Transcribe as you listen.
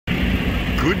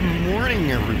Good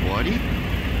morning, everybody.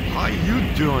 How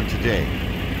you doing today?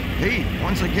 Hey,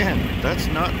 once again, that's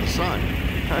not the sun.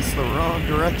 That's the wrong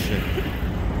direction.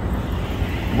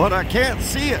 But I can't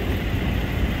see it.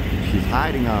 She's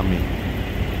hiding on me.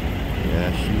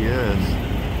 Yeah, she is.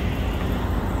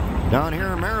 Down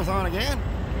here in Marathon again.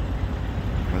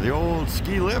 With the old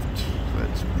ski lift.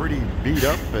 That's pretty beat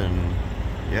up and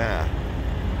yeah.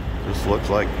 Just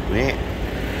looks like meh.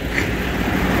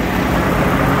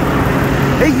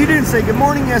 Hey, you didn't say good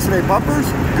morning yesterday, Pupperz.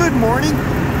 Good morning.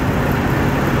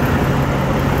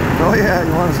 Oh yeah,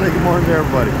 you want to say good morning to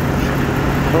everybody.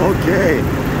 Okay.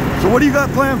 So what do you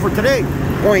got planned for today?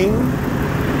 Boing.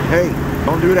 Hey,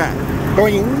 don't do that.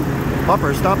 Boing.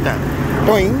 Pupperz, stop that.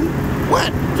 Boing.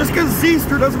 What? Just because it's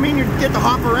Easter doesn't mean you get to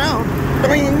hop around.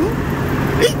 Boing.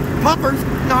 Hey, Pupperz,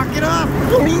 knock it off.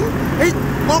 Boing. Hey,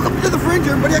 welcome to the Fringe,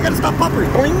 everybody. I gotta stop Pupperz.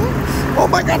 Boing. Oh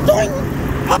my God, boing.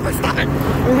 Pupperz, stop it.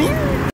 Boing.